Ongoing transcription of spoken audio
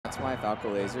why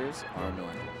Falco lasers are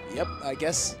annoying. Yep, I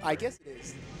guess it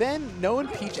is. Ben, known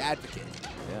Peach advocate.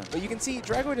 Yeah. But you can see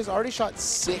Dragoid has already shot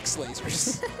 6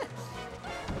 lasers.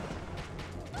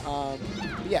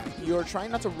 Yeah, you're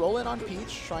trying not to roll in on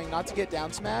Peach, trying not to get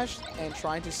down smashed, and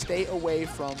trying to stay away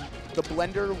from the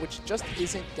blender, which just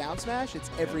isn't down smash, it's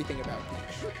everything about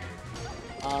Peach.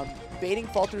 Baiting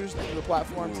falters through the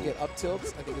platform to get up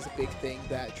tilts, I think is a big thing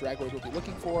that Dragoid will be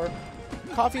looking for.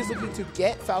 Coffee is looking to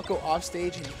get Falco off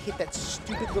stage and hit that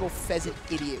stupid little pheasant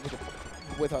idiot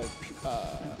with a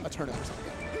turnip or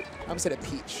something. I almost said a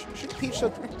peach. Shouldn't Peach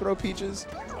throw peaches?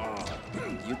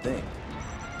 You'd think.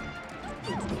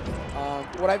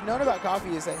 What I've known about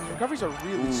Coffee is that his recoveries are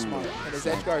really smart, and his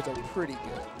edge guards are pretty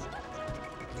good.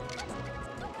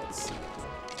 Let's see.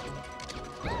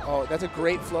 Oh, that's a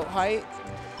great float height.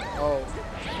 Oh,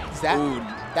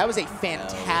 that was a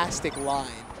fantastic line.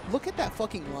 Look at that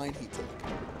fucking line he took.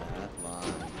 That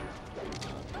line.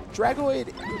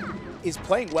 Dragoid is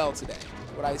playing well today.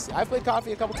 What I see, I've played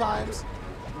Coffee a couple times,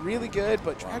 really good,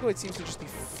 but Dragoid seems to just be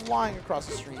flying across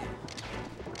the stream.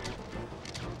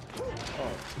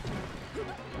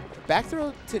 Back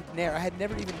throw to Nair, I had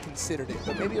never even considered it,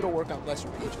 but maybe it'll work on lesser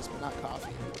Peaches, but not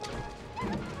Coffee.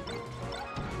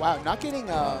 Wow, not getting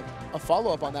a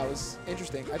follow-up on that was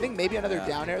interesting. I think maybe another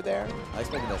down air there. I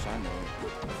expected that shine though.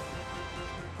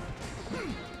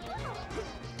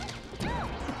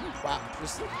 Wow,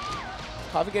 just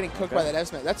Coffee getting cooked by that F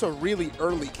smash. That's a really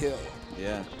early kill.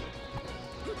 Yeah.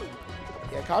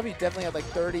 Yeah, Coffee definitely had like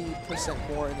 30%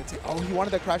 more in the oh, he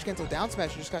wanted the crouch cancel down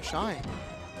smash and just got shine.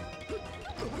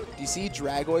 Do you see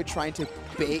Dragoid trying to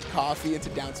bait Coffee into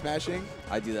down smashing?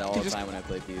 I do that all the time when I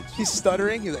play Peach. He's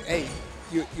stuttering. He's like, "Hey,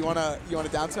 you wanna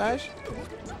down smash?"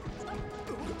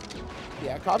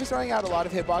 Yeah, Coffee's throwing out a lot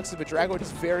of hitboxes, but Dragoid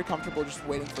is very comfortable just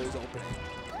waiting for his opening.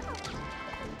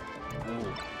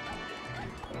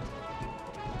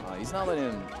 He's not letting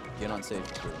him get on stage.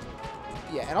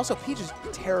 Yeah, and also Peach is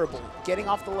terrible getting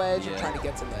off the ledge and trying to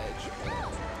get to ledge.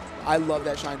 I love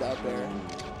that shine to up air.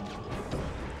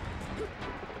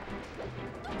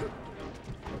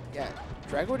 Yeah,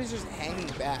 Dragoid is just hanging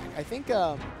back. I think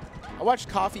I watched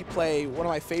Coffee play one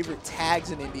of my favorite tags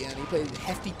in India, and he played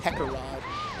Hefty Pecker Rod.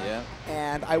 Yeah.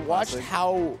 And I watched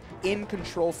how in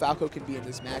control Falco can be in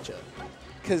this matchup.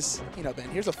 Because, you know, Ben,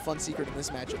 here's a fun secret in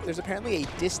this matchup. There's apparently a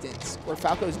distance where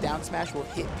Falco's down smash will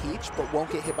hit Peach, but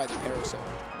won't get hit by the parasol.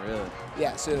 Really?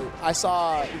 Yeah, so I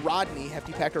saw Rodney,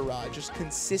 Hefty Pecker Rod, just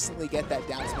consistently get that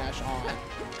down smash on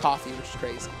Coffee, which is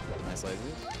crazy. Nice laser.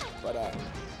 But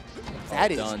that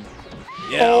is done.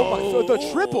 Yeah. Oh my,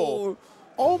 the triple.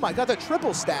 Oh my god, the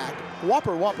triple stack.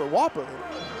 Whopper, whopper, whopper.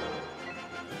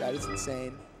 That is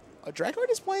insane.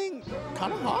 Dragoid is playing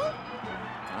kind of hot.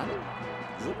 Kind of.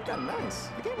 He's looking kind of nice.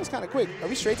 The game was kind of quick. Are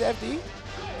we straight to FD?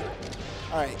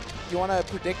 All right. Do you want to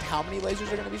predict how many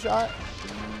lasers are going to be shot?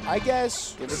 I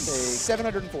guess give or take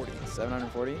 740.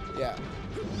 740? Yeah.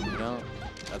 You know,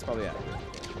 that's probably accurate.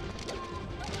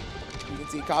 You can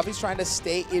see Coffee's trying to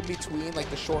stay in between, like,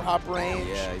 the short hop range.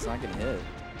 Yeah, he's not getting hit.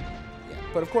 Yeah,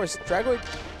 but of course, Dragoid,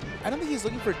 I don't think he's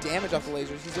looking for damage off the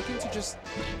lasers. He's looking to just...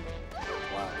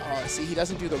 Wow. Oh, see, he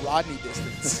doesn't do the Rodney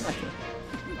distance.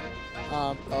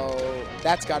 Oh,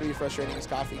 that's got to be frustrating as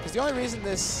Coffee. Because the only reason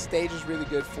this stage is really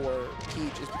good for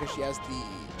Peach is because she has the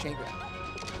chain grab.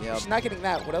 Yeah. She's not getting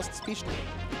that. What else does Peach do?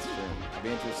 It's true. I'd be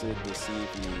interested to see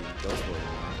if he goes for it.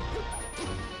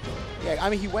 Yeah, I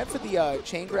mean, he went for the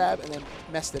chain grab and then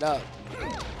messed it up.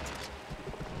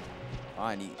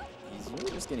 And he's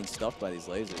really just getting stuffed by these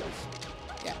lasers.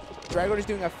 Yeah, Dragoid is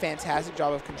doing a fantastic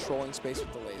job of controlling space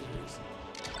with the lasers.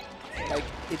 Like,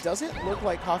 it doesn't look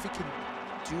like Coffee can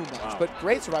do much, but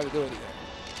great survivability there.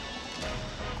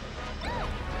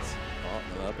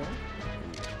 Oh, up him.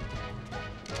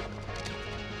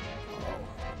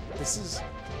 Oh, this is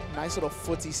a nice little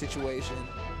footsie situation.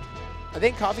 I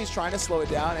think Coffee's trying to slow it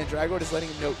down, and Dragoid is letting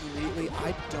him know immediately,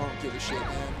 I don't give a shit,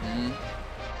 man.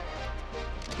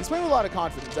 He's playing with a lot of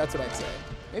confidence, that's what I'd say.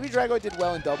 Maybe Dragoid did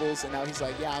well in doubles, and now he's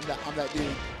like, yeah, I'm that dude.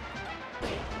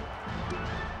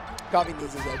 Coffee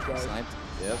needs his edge guard. Sniped.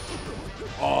 Yep.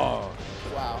 Oh.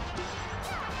 Wow.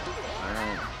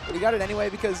 But he got it anyway,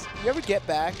 because you ever get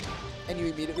back and you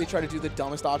immediately try to do the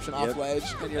dumbest option off ledge,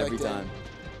 and you're every like, time.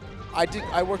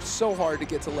 I worked so hard to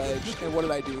get to ledge, and what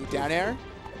did I do? Down air?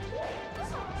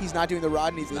 He's not doing the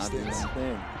Rodney distance. Not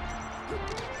doing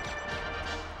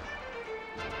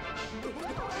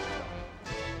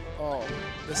Oh,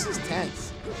 this is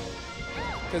tense.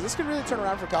 Because this could really turn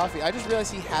around for Coffee. I just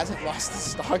realized he hasn't lost the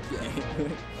stock yet.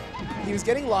 He was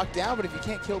getting locked down, but if you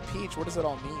can't kill Peach, what does that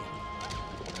all mean?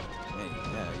 Hey,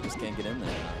 yeah, you just can't get in there.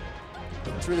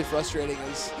 What's really frustrating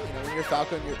is, when you're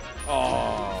Falco and you're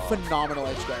phenomenal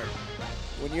edge guard.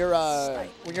 When you're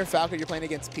Falco, you're playing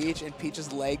against Peach, and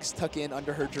Peach's legs tuck in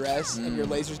under her dress, and your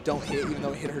lasers don't hit even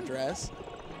though it hit her dress.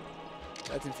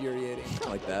 That's infuriating. I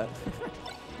like that.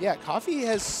 Yeah, Coffee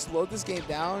has slowed this game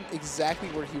down exactly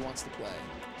where he wants to play.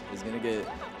 He's gonna get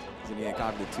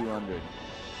Coffee to 200.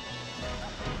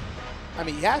 I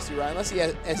mean, he has to, right? Unless he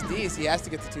has SDs, he has to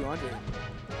get to 200.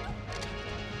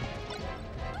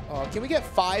 Can we get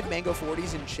 5 Mango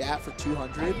 40s in chat for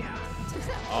 200?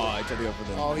 Oh, I tried to go for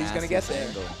the he's going to get there.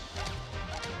 Angle.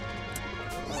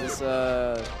 Is this,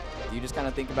 do you just kind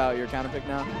of think about your counter pick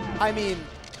now? I mean,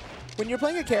 when you're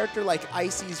playing a character like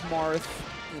Icy's Marth,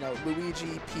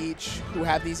 Luigi, Peach, who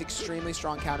have these extremely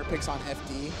strong counter picks on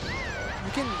FD,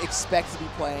 you can expect to be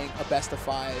playing a best of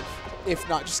 5, if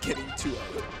not just getting 2-0.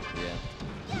 Yeah.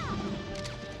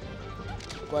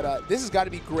 But this has got to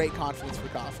be great confidence for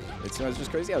Coffee. It's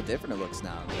just crazy how different it looks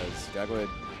now, because Dragoid,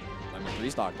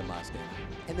 restocked him last game.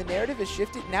 And the narrative has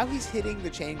shifted. Now he's hitting the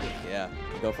chain grab. Yeah,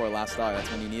 you go for a last stock. That's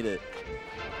when you need it.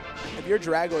 If you're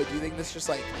Dragoid, do you think this just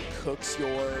cooks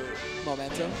your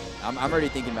momentum? I'm already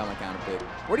thinking about my counter pick.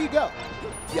 Where do you go?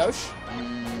 Yosh?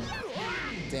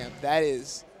 Damn, that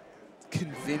is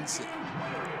convincing.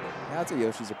 Yeah, I'd say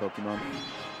Yoshi's a Pokemon.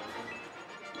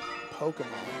 Pokemon.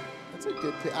 That's a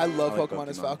good pick. I love Pokemon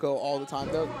as Falco all the time,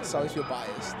 though. So I always feel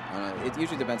biased. I don't know. It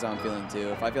usually depends on how I'm feeling,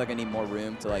 too. If I feel like I need more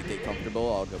room to get comfortable,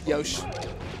 I'll go Pokemon. Yosh. All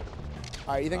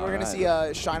right, you think we're going to see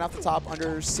Shine off the top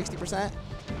under 60%?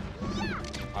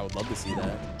 I would love to see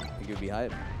that. I think it would be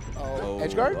hype. Oh,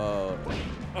 edge guard?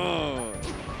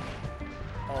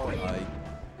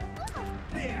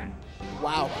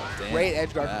 Wow, damn, great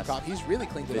edge guard from Coffee. He's really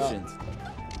cleaned it up.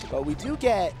 But we do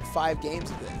get 5 games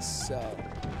of this, so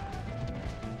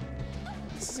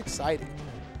this is exciting.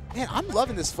 Man, I'm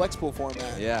loving this flex pool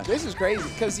format. Yeah. This is crazy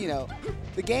because,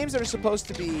 the games that are supposed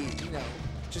to be,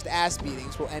 just ass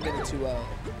beatings will end in a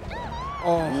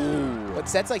 2-0. But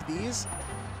sets like these,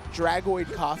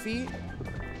 Dragoid Coffee,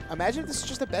 imagine if this is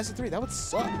just a best of 3. That would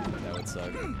suck. That would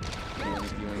suck. You want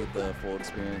to get the full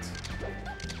experience.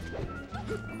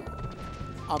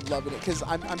 I'm loving it because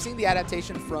I'm seeing the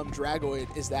adaptation from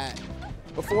Dragoid is that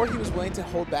before he was willing to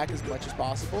hold back as much as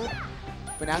possible,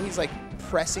 but now he's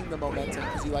pressing the momentum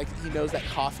because he knows that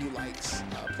Coffee likes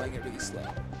playing it really slow.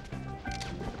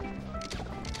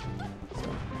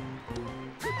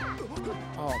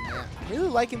 Oh man, I'm really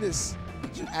liking this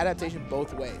adaptation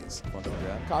both ways.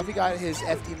 Coffee got his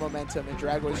FD momentum, and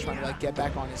Dragoid's trying to get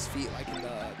back on his feet like in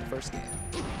the first game.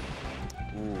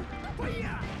 Ooh,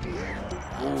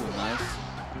 nice.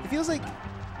 It feels like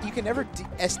you can never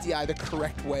SDI the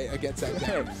correct way against that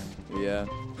guy. Yeah.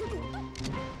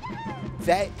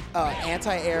 That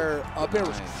anti-air up air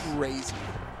was crazy.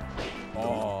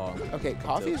 Oh. Okay,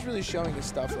 Coffee is really showing his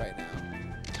stuff right now.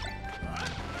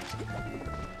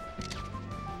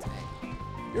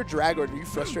 You're Dragoid. Are you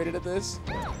frustrated at this?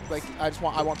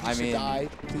 I want Peach to die.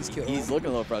 Please kill him. He's looking a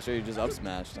little frustrated. He just up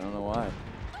smashed. I don't know why.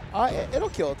 It'll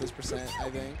kill at this percent, I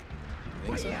think.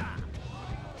 You think so?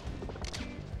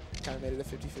 Kind of made it a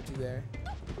 50-50 there.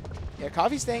 Yeah,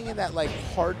 Coffee's staying in that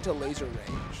hard to laser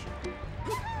range.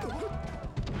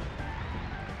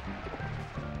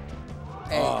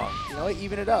 Hey, you know what?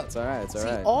 Even it up. It's all right. It's all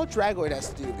right. right. All Dragoid has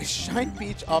to do is shine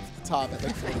Peach up at the top at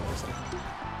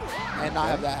 40% and not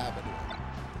have that happen.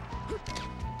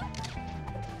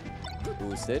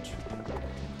 Ooh, Stitch.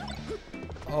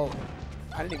 Oh,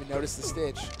 I didn't even notice the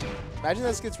Stitch. Imagine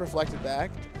this gets reflected back.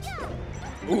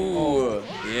 Ooh,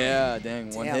 yeah,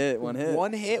 dang, one hit. One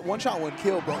hit, one shot, one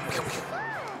kill, bro.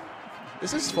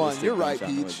 This is fun. You're right,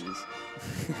 Peach.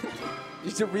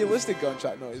 It's a realistic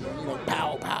gunshot noise.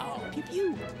 Pow, pow. Keep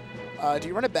you. Do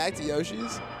you run it back to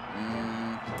Yoshi's?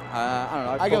 I don't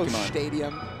know. I go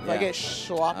Stadium. If I get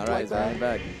schlopped like that.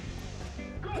 Back.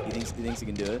 He thinks he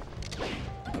can do it.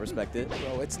 I respect it.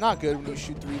 Bro, it's not good when you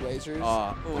shoot 3 lasers.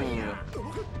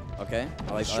 Okay.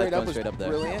 I like straight up was straight up there.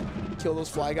 Brilliant. Kill those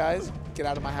fly guys. Get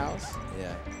out of my house.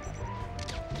 Yeah.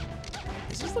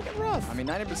 This is looking rough. I mean,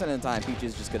 90% of the time, Peach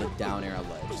is just going to down air a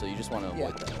ledge, so you just want to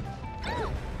avoid that.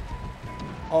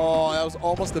 Oh, that was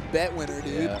almost a bet winner,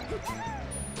 dude. Yeah.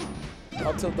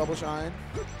 Up till double shine.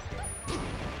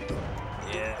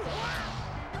 Yeah.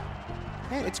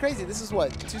 Man, it's crazy. This is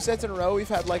what, 2 sets in a row. We've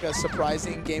had a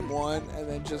surprising game 1 and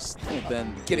then just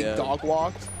getting dog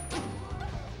walked.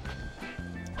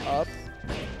 Up.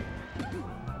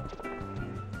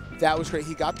 That was great.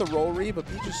 He got the roll read, but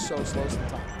Peach is so slow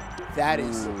sometimes. That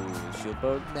is shield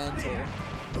poke. Mental.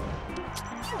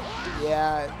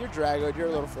 Yeah, you're Dragoid. You're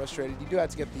a little frustrated. You do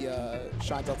have to get the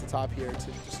shines off the top here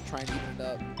to just try and even it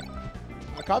up.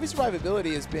 Coffee's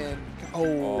survivability has been...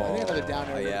 Oh, I think another down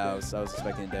air. Yeah, I was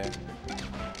expecting it there.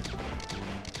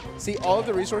 See, all of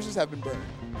the resources have been burned.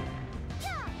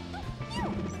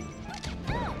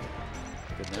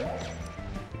 Good there.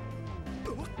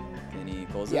 And he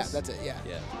closes? Yeah, that's it, yeah.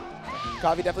 Yeah.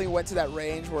 Coffee definitely went to that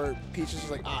range where Peach is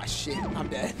just like, ah, shit, I'm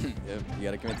dead. Yep, you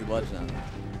gotta commit to the ledge now.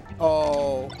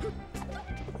 Oh.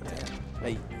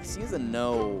 Hey, he seems to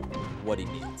know what he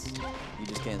needs. He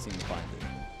just can't seem to find it.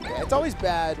 Yeah, it's always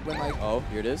bad when, like... Oh,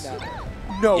 here it is.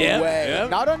 No Yep, way. yep.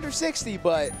 Not under 60,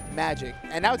 but magic.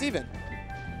 And now it's even.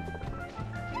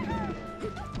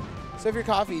 So if you're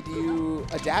Coffee, do you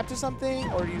adapt to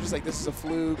something, or do you just like, this is a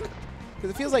fluke? Because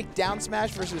it feels like down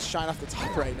smash versus shine off the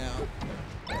top right now.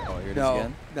 Oh, here it is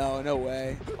again? No, no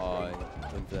way. Oh,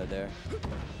 looking for that there.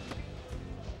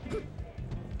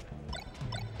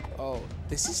 Oh,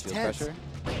 this is Shield tense. pressure.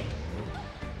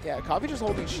 Yeah, Coffee just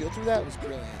holding shield through that was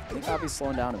brilliant. I think Coffee's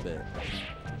slowing down a bit.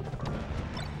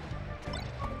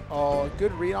 Oh,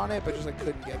 good read on it, but just like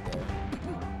couldn't get there.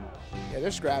 Yeah, they're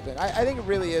scrapping. I think it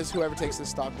really is whoever takes this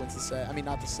stock wins the set. I mean,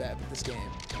 not the set, but this game.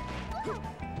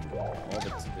 Oh,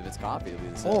 if it's Coffee, it'll be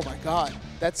the set. Oh my god.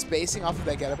 That spacing off of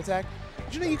that get-up attack.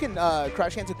 Did you know you can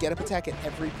crouch cancel get-up attack at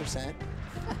every %?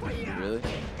 Really?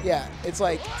 Yeah, it's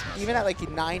like, even at like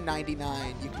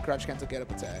 999, you can crouch cancel get-up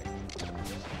attack.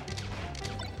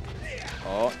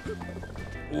 Oh.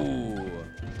 Ooh.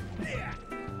 Yeah,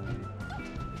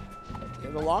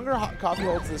 the longer Coffee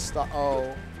holds this stock.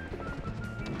 Oh.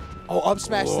 Oh, up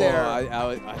smash there. I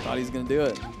thought he was going to do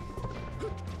it.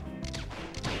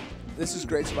 This is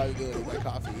great survivability by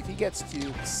Coffee. If he gets to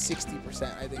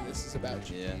 60%, I think this is about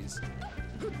GG's.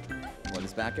 What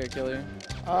is back air killer?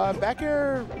 Back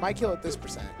air might kill at this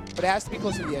 %, but it has to be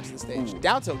close to the edge of the stage. Ooh.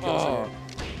 Down tilt kills her.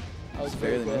 That was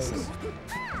very Barely close. misses.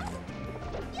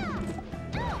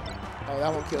 Oh,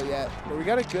 that won't kill yet. But we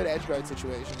got a good edge guard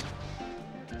situation.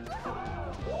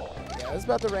 Yeah, this is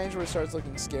about the range where it starts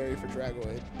looking scary for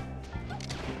Dragoid.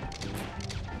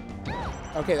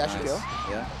 Okay, that should kill.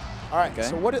 Yeah. All right, Okay.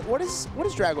 so what does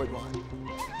Dragoid want?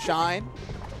 Shine,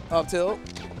 up tilt,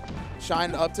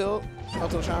 shine, up tilt,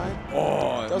 shine.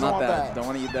 Oh, Doesn't not want that. that. Don't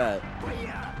want to eat that.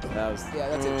 That was. Yeah,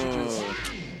 that's it. GG's.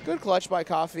 Good clutch by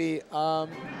Coffee. A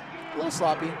little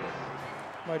sloppy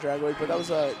by Dragoid, but that was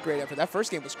a great effort. That first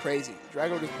game was crazy.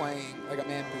 Dragoid was playing like a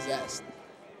man possessed.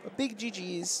 But big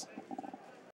GG's.